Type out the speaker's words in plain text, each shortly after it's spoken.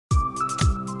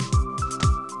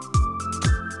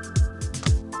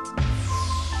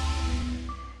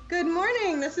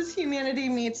morning. This is Humanity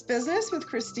Meets Business with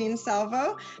Christine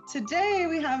Salvo. Today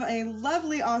we have a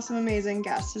lovely, awesome, amazing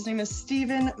guest. His name is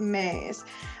Stephen Mays.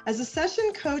 As a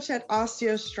session coach at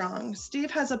OsteoStrong, Steve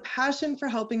has a passion for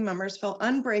helping members feel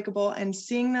unbreakable and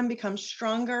seeing them become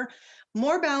stronger,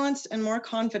 more balanced, and more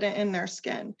confident in their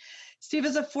skin. Steve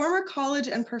is a former college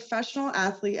and professional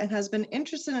athlete and has been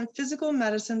interested in physical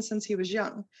medicine since he was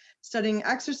young, studying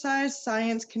exercise,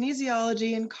 science,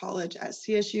 kinesiology in college at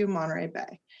CSU Monterey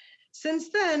Bay. Since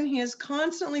then, he is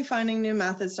constantly finding new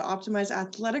methods to optimize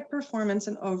athletic performance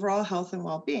and overall health and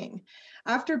well-being.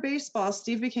 After baseball,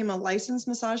 Steve became a licensed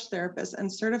massage therapist and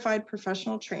certified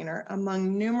professional trainer,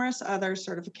 among numerous other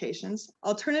certifications,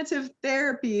 alternative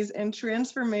therapies, and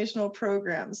transformational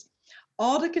programs,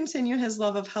 all to continue his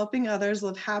love of helping others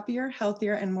live happier,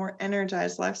 healthier, and more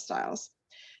energized lifestyles.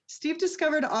 Steve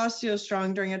discovered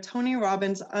OsteoStrong during a Tony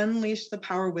Robbins Unleash the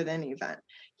Power Within event.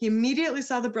 He immediately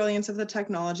saw the brilliance of the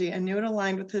technology and knew it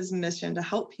aligned with his mission to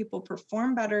help people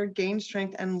perform better, gain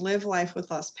strength, and live life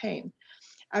with less pain.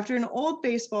 After an old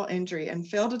baseball injury and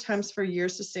failed attempts for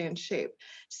years to stay in shape,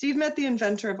 Steve met the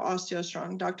inventor of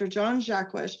OsteoStrong, Dr.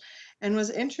 Jaquish, and was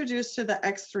introduced to the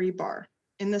X3 bar.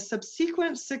 In the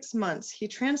subsequent 6 months, he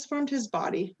transformed his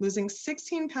body, losing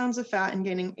 16 pounds of fat and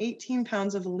gaining 18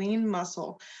 pounds of lean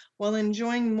muscle, while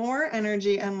enjoying more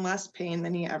energy and less pain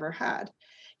than he ever had.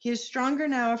 He is stronger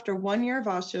now after 1 year of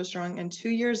OsteoStrong and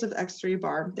 2 years of X3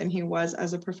 bar than he was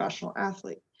as a professional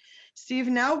athlete. Steve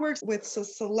now works with a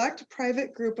select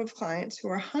private group of clients who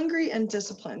are hungry and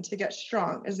disciplined to get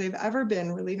strong as they've ever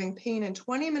been, relieving pain in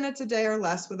 20 minutes a day or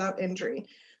less without injury.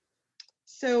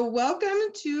 So welcome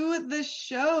to the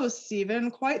show, Stephen.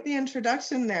 Quite the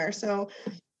introduction there. So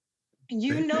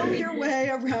you know your way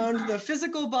around the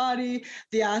physical body,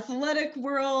 the athletic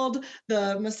world,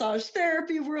 the massage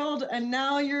therapy world, and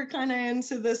now you're kind of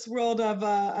into this world of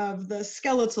the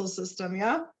skeletal system,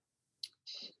 yeah?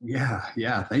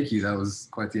 Yeah. Thank you. That was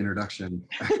quite the introduction.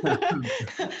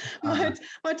 my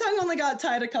tongue only got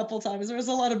tied a couple times. There was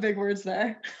a lot of big words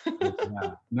there.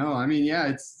 Yeah. No, I mean, yeah,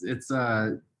 it's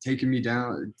taken me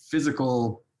down.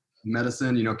 Physical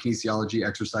medicine, kinesiology,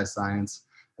 exercise science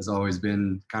has always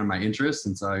been kind of my interest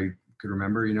since I could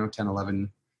remember, 10, 11,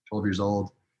 12 years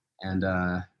old. And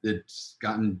it's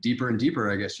gotten deeper and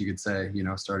deeper, I guess you could say,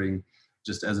 starting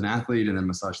just as an athlete and then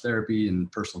massage therapy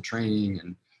and personal training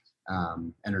and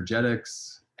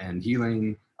energetics and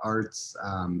healing arts,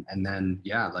 and then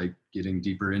like getting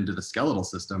deeper into the skeletal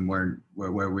system where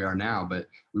we are now. But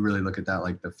we really look at that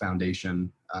like the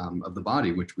foundation of the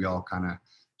body, which we all kind of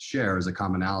share as a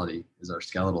commonality, is our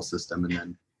skeletal system, and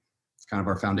then it's kind of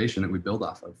our foundation that we build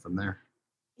off of from there.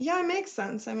 Yeah, it makes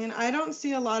sense. I mean, I don't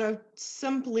see a lot of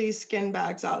simply skin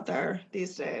bags out there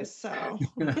these days, so.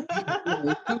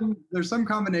 There's some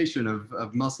combination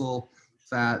of muscle,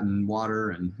 fat, and water,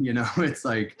 and it's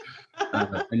like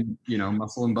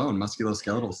muscle and bone.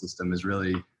 Musculoskeletal system is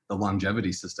really the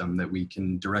longevity system that we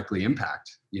can directly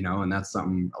impact, and that's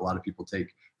something a lot of people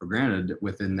take for granted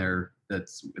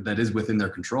that is within their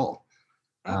control.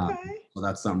 Okay. So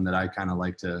that's something that I kind of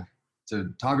like to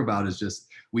talk about, is just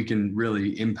we can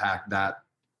really impact that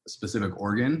specific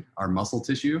organ, our muscle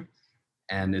tissue,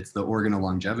 and it's the organ of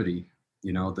longevity.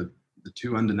 The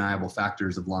two undeniable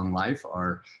factors of long life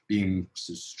are being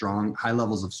strong, high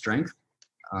levels of strength,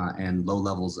 and low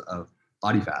levels of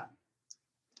body fat.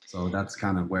 So that's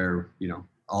kind of where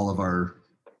all of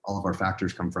our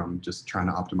factors come from. Just trying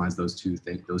to optimize those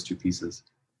two pieces.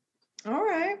 All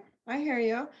right, I hear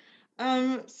you.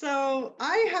 So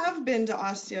I have been to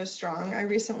OsteoStrong. I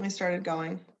recently started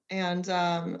going. And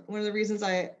one of the reasons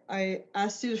I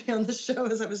asked you to be on the show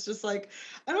is I was just like,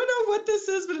 I don't know what this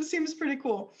is, but it seems pretty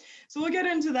cool. So we'll get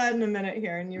into that in a minute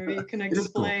here, and you can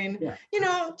explain, cool.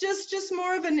 Yeah. just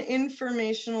more of an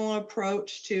informational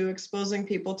approach to exposing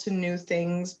people to new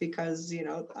things, because,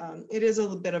 it is a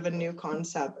little bit of a new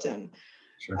concept, and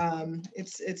sure.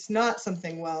 It's not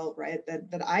something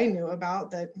that I knew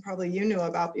about, that probably you knew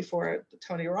about before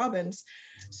Tony Robbins.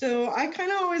 So I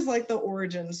kind of always like the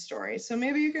origin story. So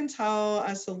maybe you can tell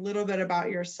us a little bit about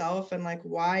yourself and like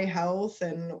why health,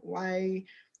 and why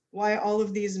all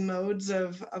of these modes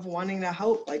of wanting to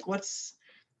help. Like what's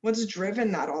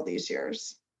driven that all these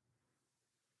years?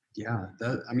 Yeah,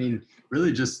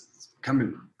 really just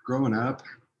growing up,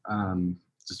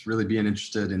 just really being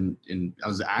interested in I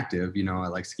was active, I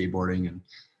like skateboarding and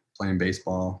playing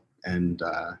baseball, and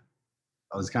I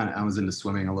was into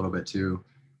swimming a little bit too.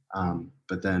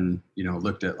 But then,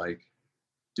 looked at like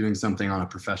doing something on a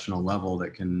professional level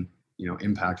that can,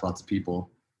 impact lots of people.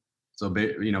 So,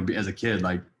 as a kid,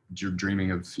 like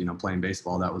dreaming of, playing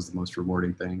baseball, that was the most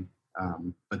rewarding thing.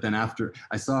 But then after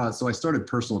I started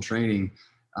personal training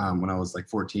when I was like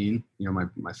 14. You know,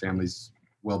 my family's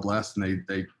well blessed, and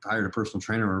they hired a personal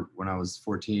trainer when I was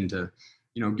 14 to,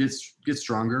 you know, get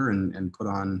stronger and put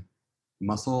on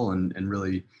muscle and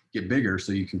really get bigger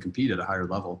so you can compete at a higher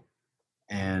level.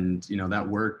 And, you know, that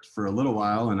worked for a little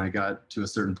while, and I got to a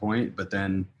certain point, but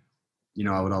then, you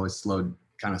know, I would always slow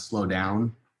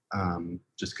down,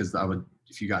 just because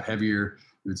if you got heavier,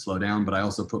 you would slow down. But I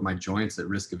also put my joints at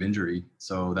risk of injury.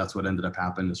 So that's what ended up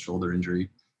happening, is shoulder injury.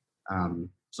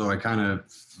 So I kind of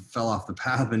fell off the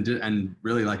path and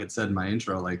really, like it said in my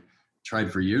intro, like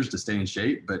tried for years to stay in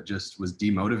shape, but just was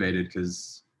demotivated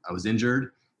because I was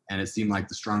injured. And it seemed like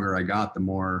the stronger I got, the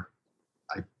more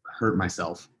I hurt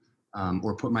myself,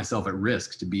 or put myself at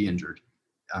risk to be injured,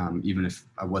 even if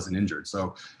I wasn't injured.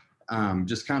 So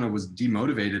just kind of was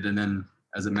demotivated. And then,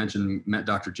 as I mentioned, met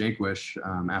Dr. Jaquish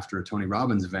after a Tony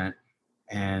Robbins event.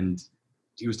 And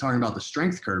he was talking about the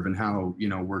strength curve and how, you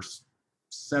know, we're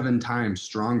 7 times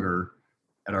stronger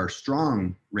at our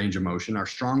strong range of motion, our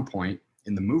strong point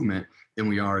in the movement, than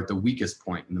we are at the weakest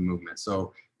point in the movement.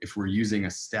 So if we're using a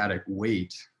static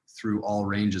weight through all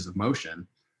ranges of motion,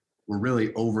 we're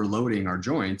really overloading our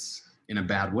joints in a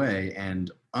bad way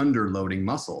and underloading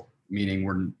muscle, meaning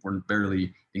we're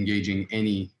barely engaging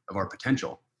any of our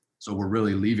potential. So we're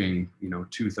really leaving, you know,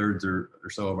 2/3 or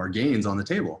so of our gains on the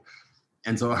table.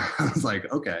 And so I was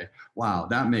like, okay, wow,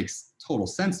 that makes total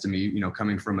sense to me, you know,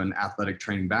 coming from an athletic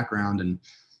training background and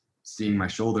seeing my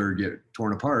shoulder get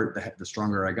torn apart the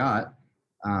stronger I got.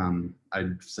 I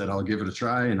said, I'll give it a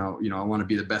try, and I want to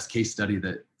be the best case study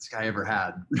that this guy ever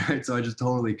had. Right. So I just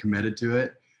totally committed to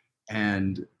it.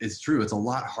 And it's true. It's a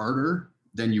lot harder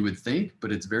than you would think,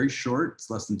 but it's very short. It's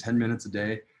less than 10 minutes a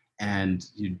day. And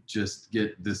you just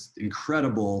get this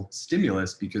incredible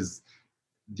stimulus because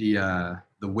the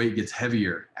weight gets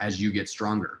heavier as you get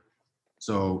stronger.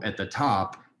 So at the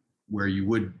top, where you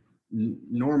would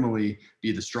normally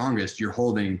be the strongest, you're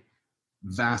holding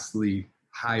vastly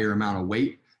higher amount of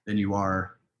weight than you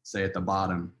are, say, at the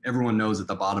bottom. Everyone knows at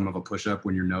the bottom of a push-up,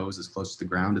 when your nose is close to the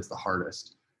ground, it's the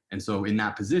hardest. And so in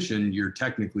that position, you're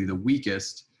technically the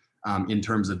weakest in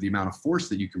terms of the amount of force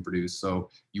that you can produce. So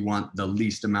you want the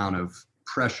least amount of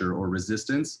pressure or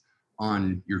resistance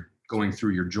on your going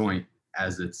through your joint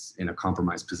as it's in a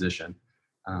compromised position.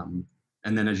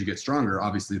 And then as you get stronger,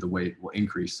 obviously the weight will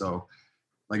increase. So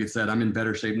like I said, I'm in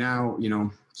better shape now, you know,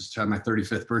 just had my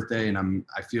 35th birthday, and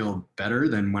I feel better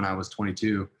than when I was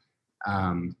 22,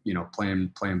 you know,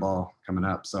 playing ball coming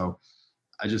up. So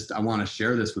I want to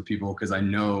share this with people, because I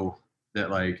know that,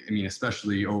 like, I mean,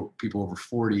 especially people over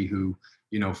 40 who,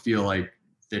 you know, feel like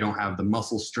they don't have the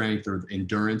muscle strength or the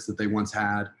endurance that they once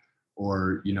had,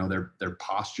 or, you know, their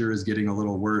posture is getting a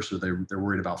little worse, or they're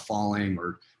worried about falling,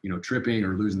 or, you know, tripping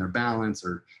or losing their balance,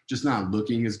 or just not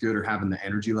looking as good or having the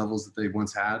energy levels that they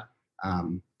once had.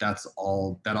 That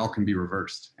all can be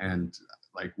reversed. And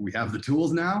like, we have the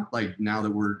tools now, like now that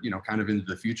we're, you know, kind of into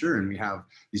the future and we have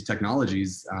these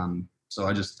technologies. So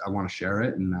I want to share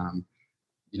it and,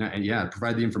 you know, and yeah,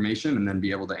 provide the information, and then be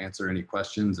able to answer any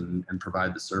questions and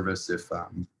provide the service if,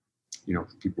 you know,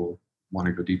 people want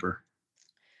to go deeper.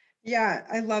 Yeah,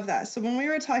 I love that. So when we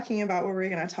were talking about what we're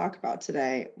going to talk about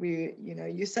today,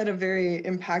 you said a very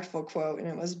impactful quote, and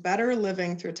it was better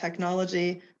living through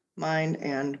technology, mind,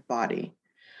 and body.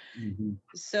 Mm-hmm.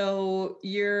 So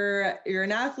you're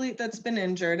an athlete that's been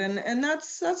injured, and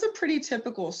that's a pretty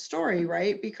typical story,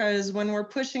 right? Because when we're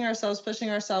pushing ourselves,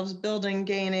 building,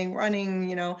 gaining, running,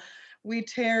 you know, we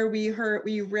tear, we hurt,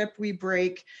 we rip, we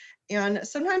break. And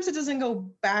sometimes it doesn't go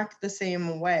back the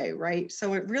same way, right?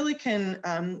 So it really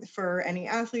can, for any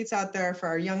athletes out there, for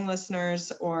our young listeners,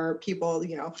 or people,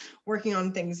 you know, working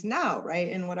on things now, right,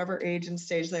 in whatever age and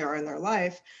stage they are in their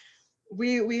life,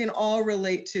 we can all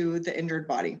relate to the injured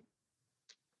body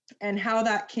and how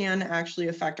that can actually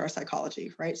affect our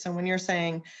psychology, right? So when you're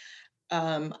saying,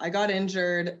 I got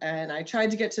injured and I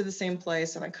tried to get to the same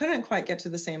place and I couldn't quite get to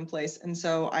the same place. And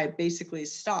so I basically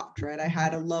stopped, right? I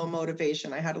had a low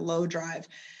motivation. I had a low drive,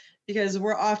 because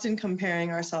we're often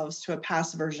comparing ourselves to a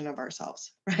past version of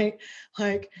ourselves, right?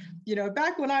 Like, you know,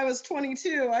 back when I was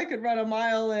 22, I could run a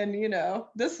mile in, you know,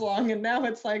 this long, and now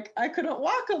it's like I couldn't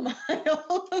walk a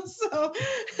mile. So,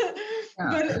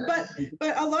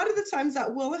 but a lot of the times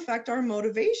that will affect our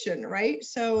motivation, right?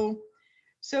 So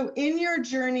in your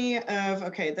journey of,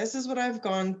 okay, this is what I've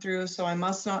gone through, so I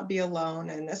must not be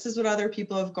alone, and this is what other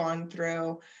people have gone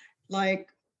through, like,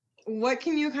 what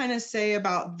can you kind of say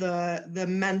about the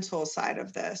mental side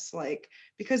of this? Like,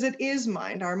 because it is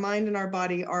mind, our mind and our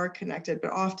body are connected,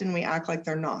 but often we act like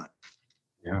they're not.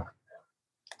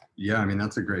 Yeah. I mean,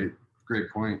 that's a great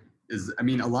point. is, I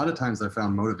mean, a lot of times I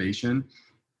found motivation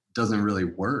doesn't really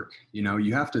work. You know,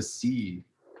 you have to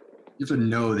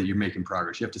know that you're making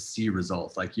progress. You have to see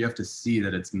results. Like you have to see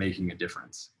that it's making a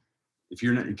difference. If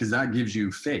you're not, because that gives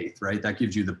you faith, right? That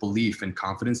gives you the belief and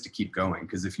confidence to keep going.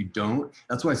 Because if you don't,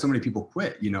 that's why so many people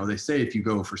quit. You know, they say if you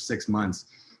go for 6 months,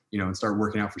 you know, and start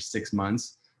working out for 6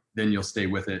 months, then you'll stay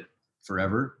with it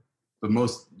forever. But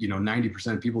most, you know,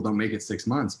 90% of people don't make it 6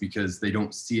 months because they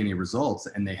don't see any results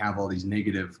and they have all these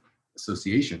negative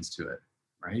associations to it,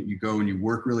 right? You go and you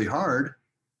work really hard.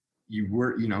 You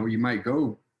work, you know, you might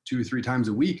go 2 or 3 times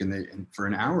a week and for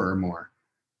an hour or more.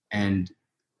 And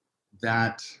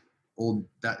that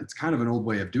it's kind of an old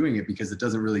way of doing it because it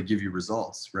doesn't really give you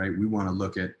results, right? We want to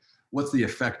look at what's the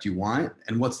effect you want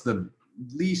and what's the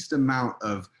least amount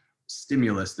of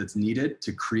stimulus that's needed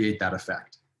to create that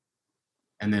effect.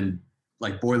 And then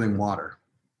like boiling water,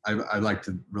 I like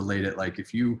to relate it like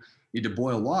if you need to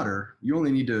boil water, you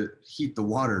only need to heat the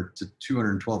water to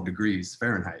 212 degrees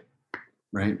Fahrenheit,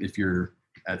 right? If you're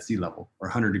at sea level or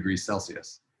 100 degrees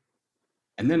Celsius.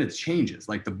 And then it changes,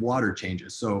 like the water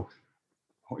changes. So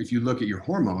if you look at your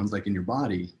hormones, like in your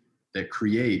body that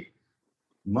create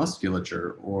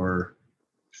musculature or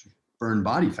burn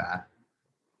body fat,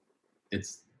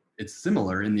 it's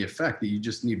similar in the effect that you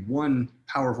just need one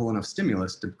powerful enough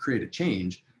stimulus to create a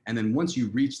change. And then once you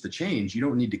reach the change, you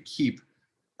don't need to keep,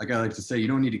 like I like to say, you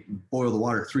don't need to boil the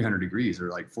water at 300 degrees or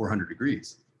like 400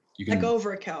 degrees. You can, like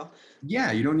overkill.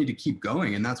 Yeah, you don't need to keep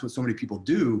going. And that's what so many people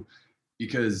do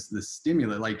because the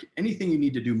stimulus, like anything you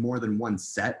need to do more than one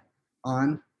set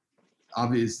on,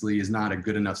 obviously is not a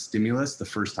good enough stimulus the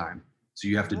first time. So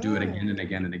you have to do it again and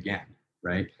again and again,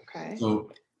 right? Okay. So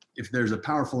if there's a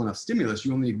powerful enough stimulus,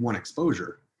 you only need one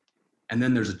exposure. And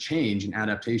then there's a change in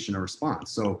adaptation or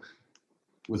response. So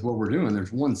with what we're doing,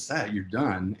 there's one set, you're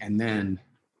done, and then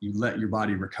you let your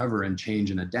body recover and change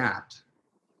and adapt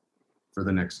for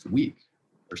the next week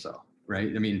or so,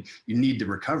 right? I mean, you need to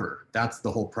recover. That's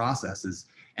the whole process is,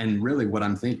 and really what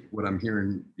I'm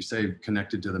hearing you say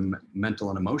connected to the mental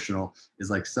and emotional is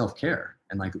like self-care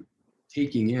and like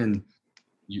taking in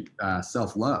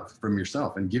self-love from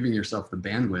yourself and giving yourself the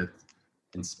bandwidth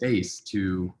and space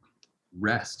to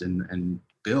rest and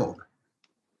build,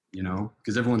 you know,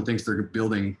 because everyone thinks they're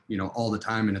building, you know, all the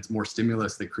time and it's more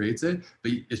stimulus that creates it,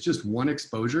 but it's just one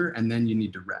exposure and then you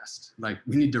need to rest. Like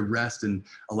we need to rest and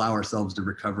allow ourselves to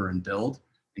recover and build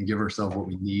and give ourselves what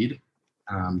we need.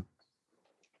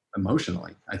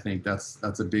 Emotionally, I think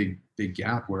that's a big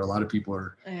gap where a lot of people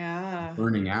are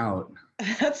burning out.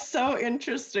 That's so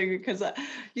interesting because,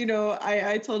 you know,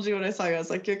 I told you when I saw you, I was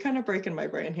like, you're kind of breaking my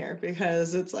brain here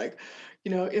because it's like,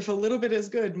 you know, if a little bit is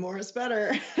good, more is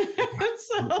better.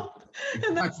 So,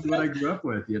 and that's what I grew up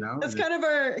with, you know. It's kind of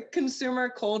our consumer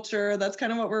culture. That's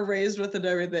kind of what we're raised with and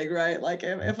everything, right? Like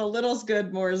if a little's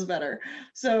good, more is better.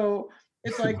 So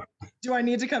it's like, do I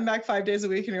need to come back 5 days a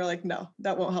week? And you're like, no,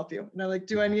 that won't help you. And I'm like,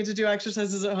 do I need to do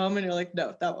exercises at home? And you're like,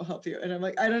 no, that won't help you. And I'm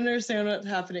like, I don't understand what's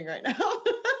happening right now.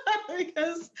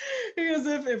 because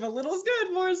if a little's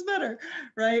good, more is better,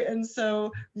 right? And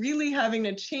so really having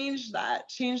to change that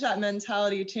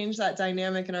mentality, change that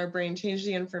dynamic in our brain, change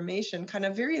the information, kind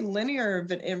of very linear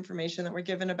information that we're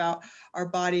given about our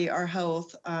body, our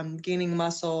health, gaining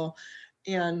muscle,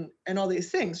 and all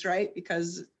these things, right?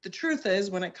 Because the truth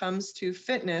is when it comes to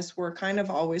fitness, we're kind of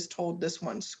always told this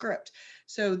one script.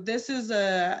 So this is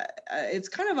it's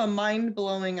kind of a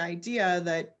mind-blowing idea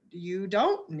that you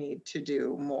don't need to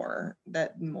do more,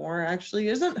 that more actually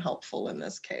isn't helpful in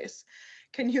this case.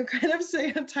 Can you kind of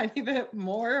say a tiny bit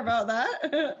more about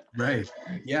that? Right.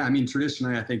 Yeah. I mean,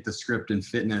 traditionally, I think the script in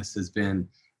fitness has been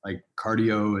like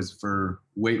cardio is for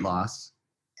weight loss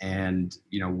and,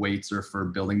 you know, weights are for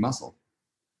building muscle.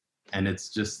 And it's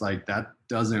just like, that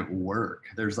doesn't work.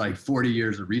 There's like 40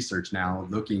 years of research now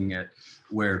looking at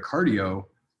where cardio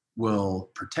will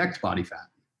protect body fat.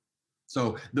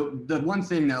 So the one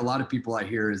thing that a lot of people I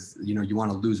hear is, you know, you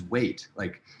want to lose weight,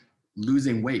 like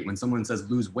losing weight. When someone says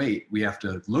lose weight, we have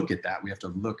to look at that. We have to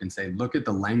look and say, look at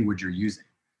the language you're using.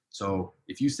 So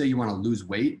if you say you want to lose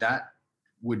weight, that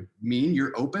would mean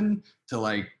you're open to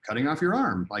like cutting off your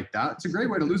arm. Like that's a great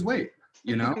way to lose weight,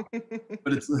 you know,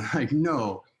 but it's like,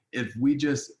 no, if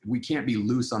we can't be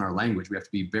loose on our language. We have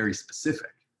to be very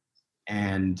specific.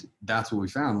 And that's what we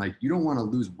found. Like you don't want to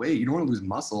lose weight. You don't want to lose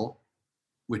muscle,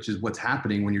 which is what's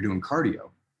happening when you're doing cardio,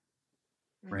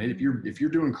 right? Mm-hmm. If you're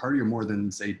doing cardio more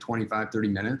than say 25, 30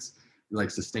 minutes, like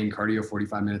sustained cardio,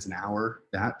 45 minutes, an hour,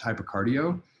 that type of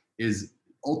cardio is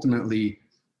ultimately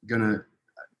gonna,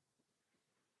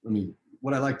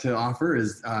 what I like to offer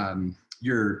is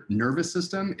your nervous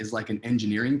system is like an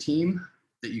engineering team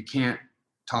that you can't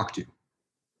talk to.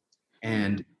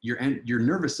 and your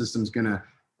nervous system's gonna,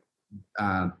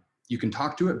 you can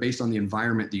talk to it based on the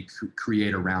environment that you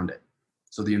create around it.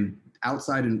 So the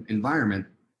outside environment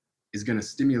is going to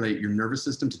stimulate your nervous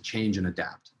system to change and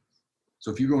adapt.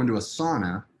 So if you go into a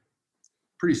sauna,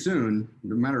 pretty soon,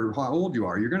 no matter how old you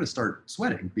are, you're going to start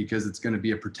sweating because it's going to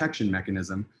be a protection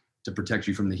mechanism to protect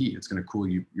you from the heat. It's going to cool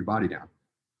your body down.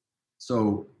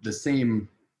 So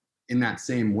in that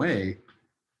same way,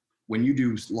 when you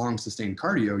do long sustained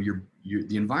cardio,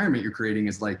 the environment you're creating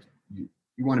is like, you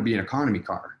want to be an economy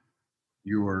car.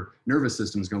 Your nervous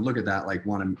system is going to look at that like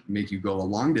want to make you go a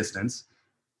long distance.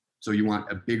 So you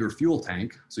want a bigger fuel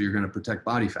tank. So you're going to protect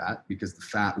body fat because the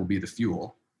fat will be the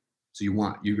fuel. So you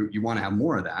want to have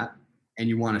more of that, and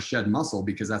you want to shed muscle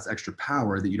because that's extra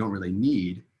power that you don't really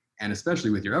need. And especially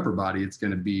with your upper body, it's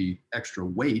going to be extra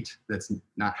weight that's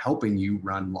not helping you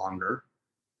run longer,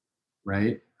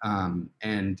 right?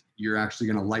 And you're actually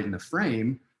going to lighten the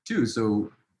frame too.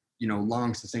 So,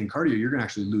 long sustained cardio, you're going to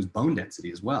actually lose bone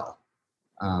density as well.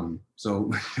 So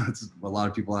it's a lot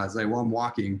of people say, well, I'm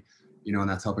walking, and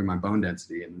that's helping my bone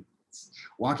density. And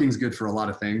walking is good for a lot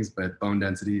of things, but bone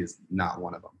density is not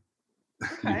one of them.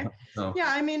 Okay. So. Yeah,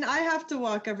 I mean, I have to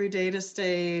walk every day to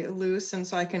stay loose, and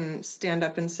so I can stand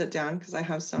up and sit down because I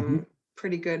have some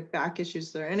pretty good back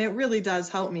issues there, and it really does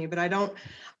help me. But I don't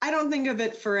think of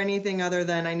it for anything other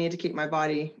than I need to keep my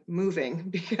body moving,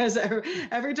 because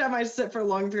every time I sit for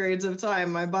long periods of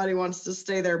time, my body wants to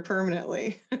stay there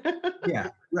permanently. Yeah,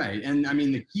 right. And I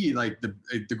mean, the key, like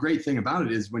the great thing about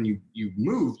it is when you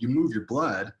move your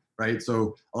blood, right?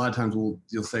 So a lot of times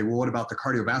you'll say, well, what about the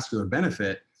cardiovascular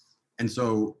benefit? And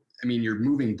so, I mean, you're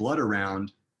moving blood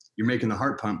around, you're making the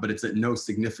heart pump, but it's at no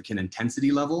significant intensity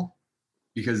level,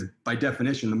 because by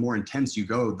definition, the more intense you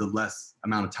go, the less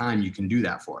amount of time you can do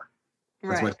that for.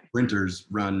 That's why sprinters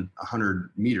run 100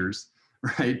 meters,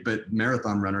 right? But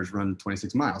marathon runners run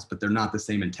 26 miles, but they're not the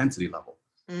same intensity level.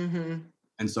 Mm-hmm.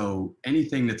 And so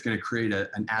anything that's going to create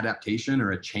an adaptation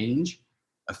or a change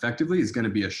effectively is going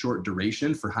to be a short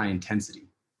duration for high intensity.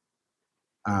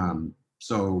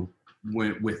 So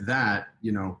with that,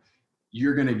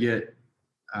 you're going to get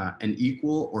an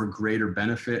equal or greater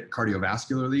benefit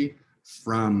cardiovascularly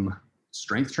from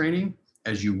strength training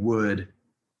as you would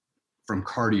from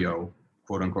cardio,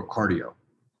 quote unquote cardio,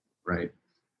 right?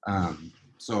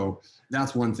 So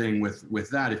that's one thing with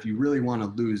that. If you really want to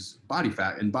lose body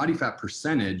fat, and body fat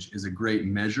percentage is a great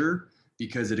measure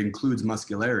because it includes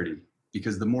muscularity,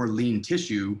 because the more lean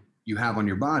tissue you have on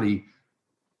your body,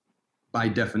 by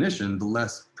definition, the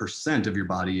less percent of your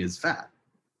body is fat.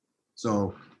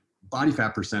 So body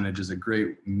fat percentage is a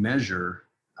great measure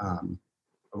of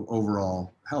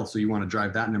overall health. So you want to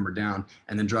drive that number down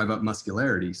and then drive up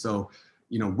muscularity. So,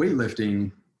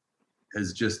 weightlifting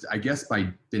has just, I guess,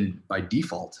 been by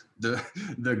default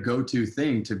the go-to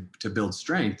thing to build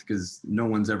strength, because no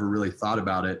one's ever really thought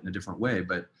about it in a different way.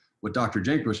 But what Dr.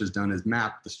 Jaquish has done is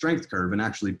map the strength curve and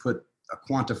actually put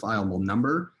a quantifiable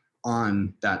number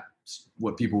on that,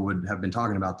 what people would have been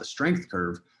talking about, the strength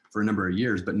curve, for a number of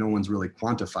years, but no one's really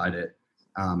quantified it.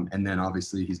 And then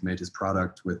obviously he's made his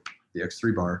product with the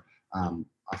X3 bar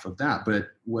off of that. But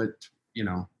what,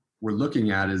 we're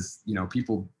looking at is,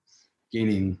 people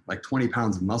gaining like 20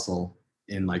 pounds of muscle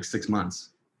in like 6 months,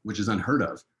 which is unheard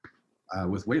of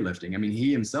with weightlifting. I mean,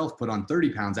 he himself put on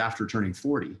 30 pounds after turning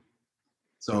 40.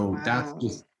 So that's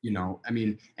just,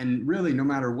 and really no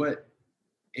matter what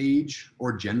age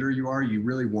or gender you are, you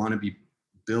really want to be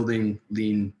building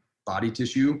lean body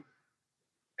tissue.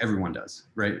 Everyone does,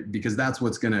 right? Because that's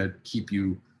what's going to keep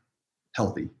you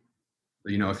healthy.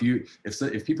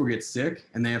 If people get sick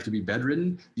and they have to be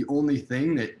bedridden, the only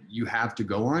thing that you have to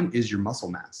go on is your muscle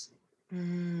mass.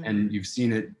 And you've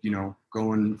seen it,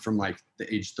 going from like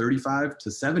the age 35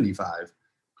 to 75,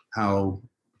 how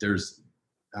there's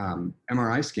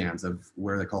MRI scans of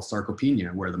where they call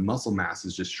sarcopenia, where the muscle mass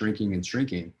is just shrinking and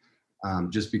shrinking,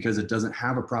 just because it doesn't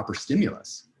have a proper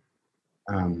stimulus.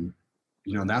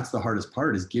 That's the hardest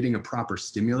part, is getting a proper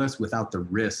stimulus without the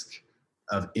risk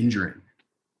of injuring.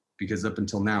 Because up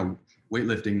until now,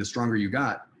 weightlifting, the stronger you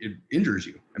got, it injures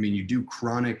you. I mean, you do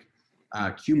chronic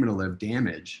cumulative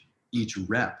damage each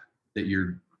rep that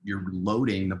you're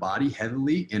loading the body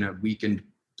heavily in a weakened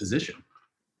position.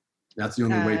 That's the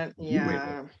only way to do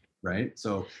weightlifting, right?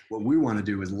 So what we want to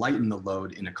do is lighten the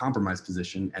load in a compromised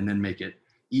position and then make it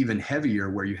even heavier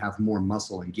where you have more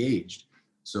muscle engaged.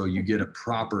 So you get a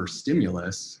proper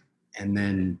stimulus, and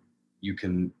then you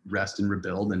can rest and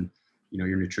rebuild, and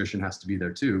your nutrition has to be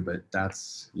there too, but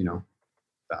that's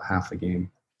about half the game.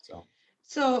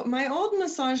 So my old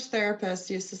massage therapist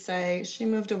used to say, she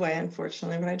moved away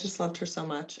unfortunately, but I just loved her so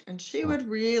much. And she Oh, would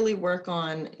really work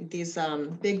on these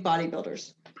big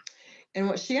bodybuilders. And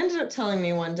what she ended up telling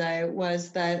me one day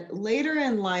was that later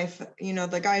in life,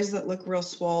 the guys that look real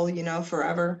swole,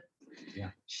 forever,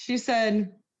 yeah. she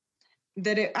said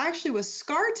that it actually was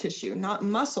scar tissue, not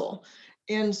muscle.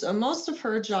 And so most of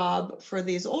her job for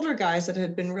these older guys that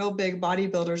had been real big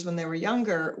bodybuilders when they were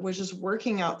younger was just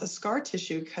working out the scar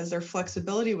tissue because their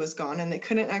flexibility was gone and they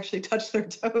couldn't actually touch their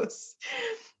toes.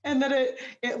 And that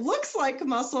it looks like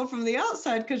muscle from the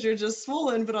outside because you're just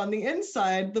swollen, but on the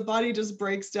inside, the body just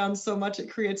breaks down so much it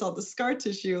creates all the scar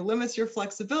tissue, limits your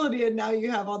flexibility, and now you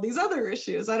have all these other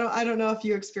issues. I don't know if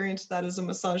you experienced that as a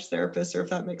massage therapist or if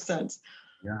that makes sense.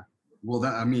 Yeah. Well,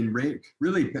 that, I mean,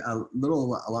 really a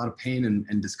lot of pain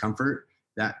and discomfort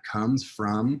that comes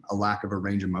from a lack of a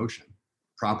range of motion,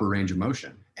 proper range of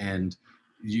motion. And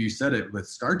you said it with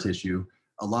scar tissue.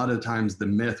 A lot of times the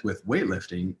myth with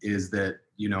weightlifting is that,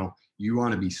 you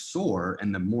want to be sore,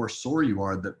 and the more sore you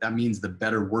are, that means the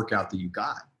better workout that you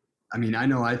got. I mean, I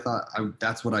know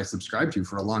that's what I subscribed to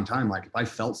for a long time. Like if I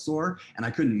felt sore and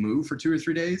I couldn't move for 2 or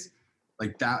 3 days,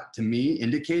 like that to me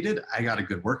indicated I got a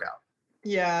good workout.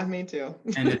 Yeah, me too.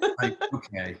 And it's like,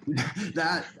 okay,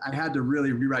 that I had to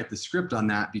really rewrite the script on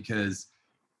that because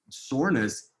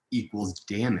soreness equals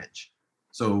damage.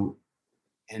 So,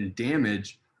 and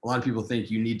damage, a lot of people think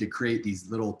you need to create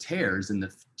these little tears in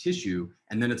the tissue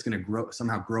and then it's going to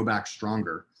somehow grow back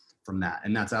stronger from that.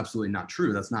 And that's absolutely not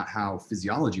true. That's not how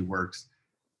physiology works.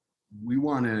 We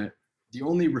want to, the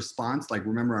only response, like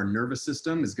remember our nervous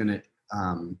system is going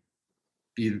to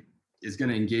be is going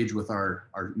to engage with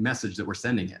our message that we're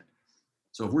sending it.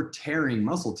 So if we're tearing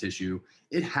muscle tissue,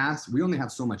 we only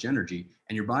have so much energy,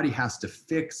 and your body has to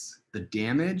fix the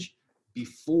damage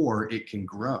before it can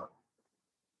grow.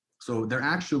 So they're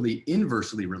actually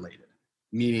inversely related,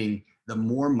 meaning the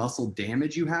more muscle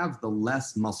damage you have, the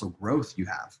less muscle growth you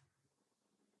have.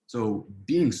 So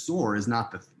being sore is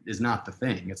not the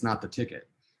thing. It's not the ticket.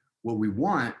 What we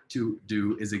want to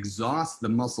do is exhaust the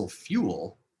muscle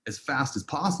fuel as fast as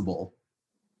possible,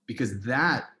 because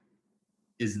that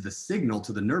is the signal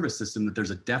to the nervous system that there's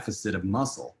a deficit of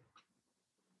muscle.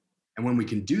 And when we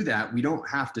can do that, we don't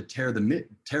have to tear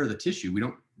the tissue.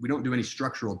 We don't do any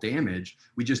structural damage.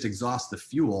 We just exhaust the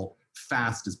fuel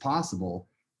fast as possible.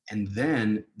 And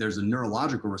then there's a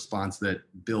neurological response that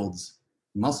builds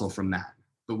muscle from that.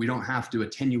 But we don't have to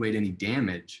attenuate any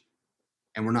damage,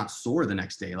 and we're not sore the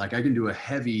next day. Like I can do a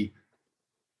heavy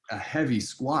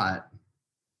squat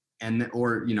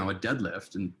or a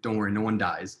deadlift, and don't worry, no one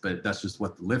dies, but that's just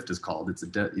what the lift is called. It's a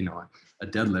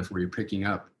deadlift where you're picking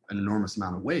up an enormous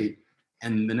amount of weight.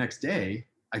 And the next day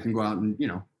I can go out and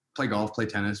play golf, play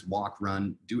tennis, walk,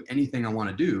 run, do anything I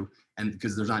want to do, and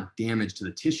because there's not damage to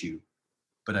the tissue,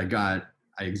 but I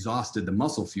exhausted the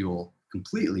muscle fuel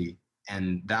completely.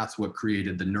 And that's what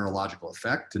created the neurological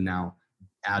effect to now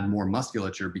add more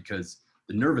musculature, because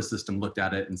the nervous system looked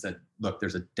at it and said, look,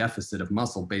 there's a deficit of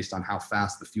muscle based on how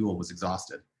fast the fuel was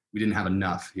exhausted. We didn't have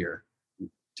enough here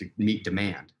to meet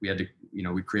demand. We had to,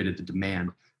 we created the demand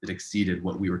that exceeded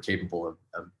what we were capable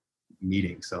of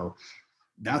meeting. So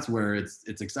that's where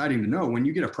it's exciting to know when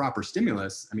you get a proper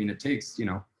stimulus. I mean, it takes,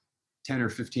 10 or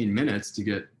 15 minutes to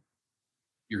get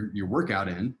your workout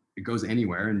in. It goes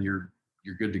anywhere and you're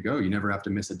good to go. You never have to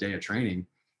miss a day of training,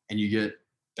 and you get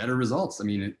better results. I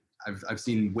mean, I've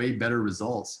seen way better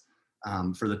results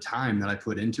for the time that I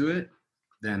put into it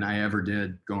than I ever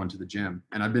did going to the gym.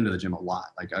 And I've been to the gym a lot.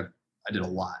 Like I did a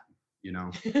lot,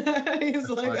 He's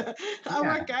like, I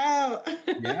work out.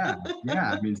 Yeah.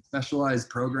 I mean, specialized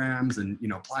programs and,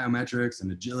 plyometrics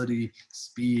and agility,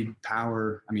 speed,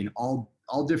 power. I mean, all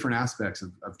different aspects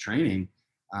of training,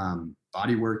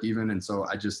 body work even. And so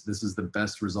this is the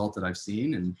best result that I've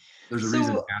seen. And there's a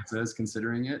reason NASA is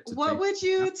considering it. What would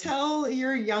you tell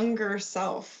your younger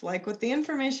self, like with the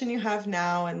information you have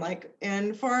now,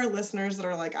 and for our listeners that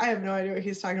are like, I have no idea what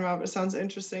he's talking about, but it sounds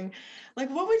interesting. Like,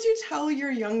 what would you tell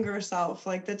your younger self,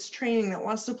 like that's training, that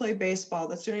wants to play baseball,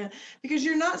 that's doing it? Because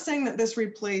you're not saying that this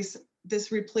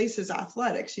replaces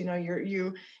athletics.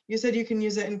 You said you can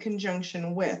use it in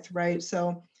conjunction with, right?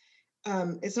 So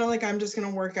it's not like I'm just going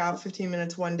to work out 15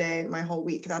 minutes one day my whole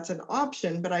week. That's an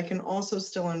option, but I can also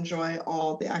still enjoy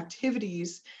all the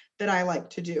activities that I like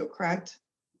to do, correct?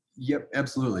 Yep,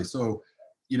 absolutely. So,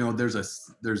 there's a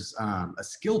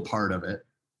skill part of it,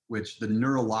 which the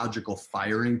neurological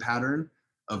firing pattern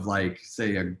of, like,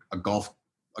 say a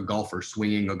golfer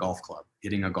swinging a golf club,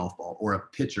 hitting a golf ball, or a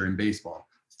pitcher in baseball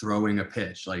throwing a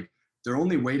pitch. Like, their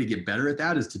only way to get better at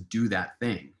that is to do that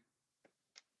thing,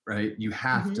 right? You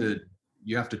have to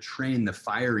you have to train the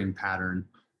firing pattern,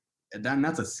 and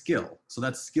that's a skill. So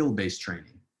that's skill-based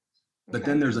training. But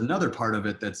then there's another part of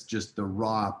it that's just the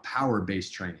raw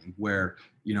power-based training, where,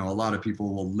 you know, a lot of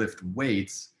people will lift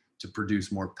weights to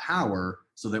produce more power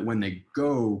so that when they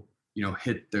go, you know,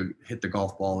 hit the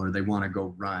golf ball, or they want to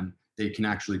go run, they can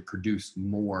actually produce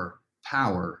more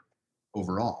power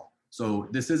overall. So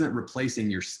this isn't replacing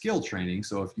your skill training.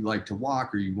 So if you like to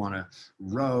walk, or you want to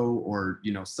row, or,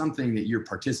 you know, something that you're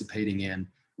participating in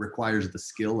requires the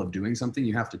skill of doing something,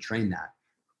 you have to train that.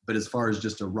 But as far as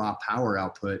just a raw power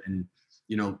output, and,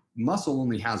 you know, muscle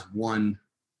only has one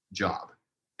job,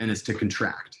 and it's to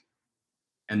contract.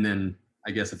 And then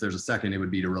I guess if there's a second, it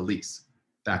would be to release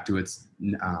back to its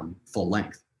full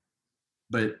length.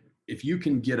 But if you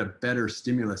can get a better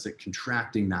stimulus at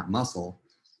contracting that muscle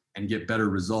and get better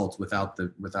results without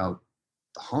the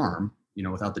harm, you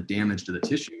know, without the damage to the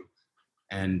tissue,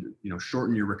 and, you know,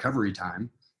 shorten your recovery time,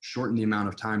 shorten the amount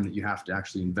of time that you have to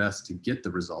actually invest to get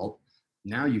the result.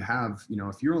 Now you have, you know,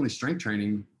 if you're only strength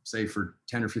training, say for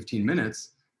 10 or 15 minutes,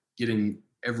 getting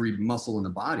every muscle in the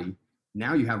body,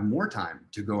 now you have more time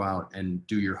to go out and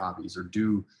do your hobbies, or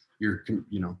do your,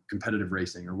 you know, competitive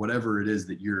racing, or whatever it is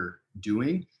that you're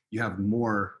doing. You have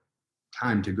more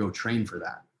time to go train for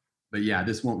that. But yeah,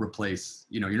 this won't replace,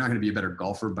 you know, you're not going to be a better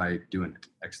golfer by doing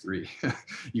X3.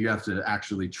 You have to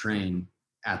actually train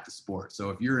at the sport. So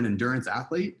if you're an endurance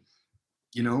athlete,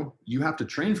 you know, you have to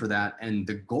train for that. And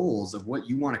the goals of what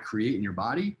you want to create in your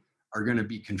body are going to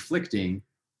be conflicting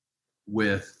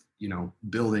with, you know,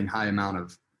 building high amount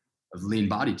of lean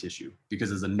body tissue.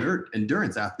 Because as an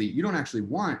endurance athlete, you don't actually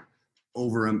want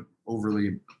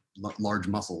overly large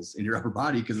muscles in your upper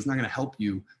body, because it's not going to help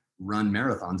you run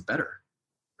marathons better,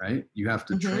 right? You have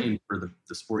to train for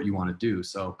the sport you want to do.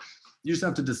 So you just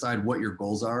have to decide what your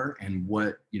goals are, and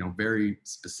what, you know, very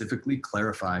specifically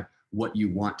clarify what you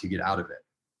want to get out of it.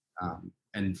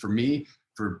 And for me,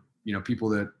 for, you know, people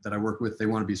that I work with, they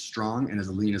want to be strong and as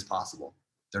lean as possible.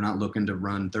 They're not looking to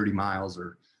run 30 miles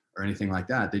or anything like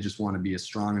that. They just want to be as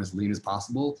strong and as lean as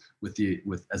possible with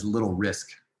as little risk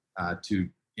to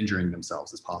injuring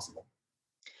themselves as possible.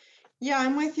 Yeah,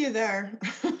 I'm with you there.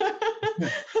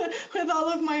 With all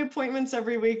of my appointments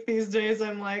every week these days,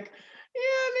 I'm like,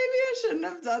 yeah, maybe I shouldn't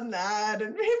have done that,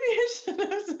 and maybe I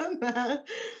shouldn't have done that.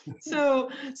 So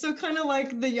kind of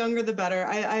like the younger the better.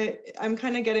 I'm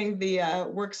kind of getting the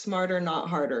work smarter, not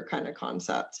harder kind of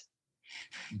concept.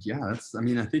 Yeah,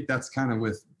 I think that's kind of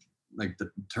with like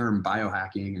the term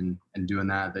biohacking and doing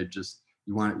that. They just,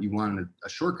 you want a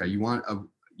shortcut. You want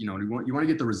to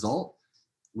get the result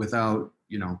without,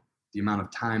 you know, the amount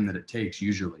of time that it takes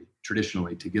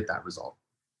traditionally to get that result.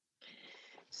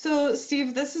 So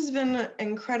Steve, this has been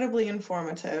incredibly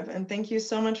informative, and thank you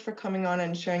so much for coming on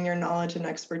and sharing your knowledge and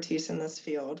expertise in this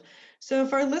field. So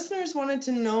if our listeners wanted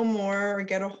to know more or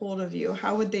get a hold of you,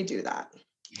 how would they do that?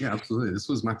 Yeah, absolutely. This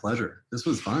was my pleasure. This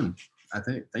was fun.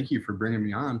 Thank you for bringing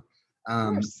me on.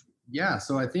 Of course. Yeah,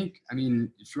 so if you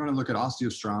want to look at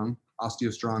OsteoStrong,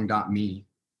 osteostrong.me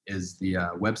is the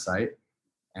website.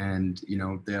 And, you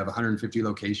know, they have 150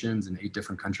 locations in 8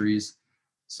 different countries.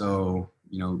 So,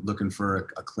 you know, looking for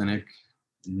a clinic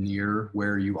near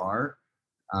where you are.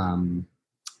 And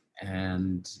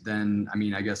then,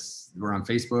 I guess we're on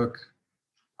Facebook,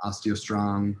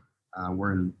 OsteoStrong.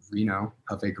 We're in Reno,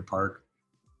 Huffacre Park.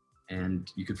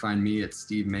 And you could find me at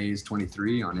Steve Mays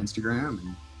 23 on Instagram.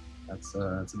 And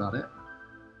that's about it.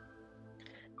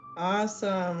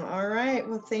 Awesome. All right.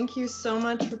 Well, thank you so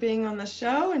much for being on the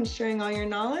show and sharing all your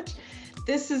knowledge.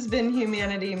 This has been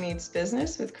Humanity Meets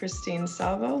Business with Christine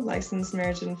Salvo, licensed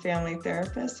marriage and family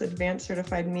therapist, advanced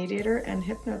certified mediator, and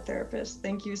hypnotherapist.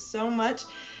 Thank you so much,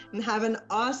 and have an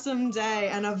awesome day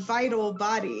and a vital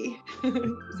body.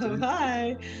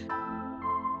 Bye-bye.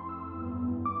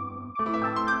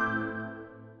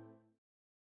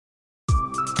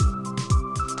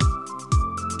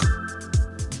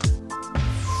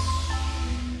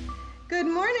 Good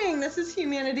morning. This is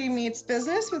Humanity Meets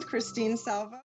Business with Christine Salvo.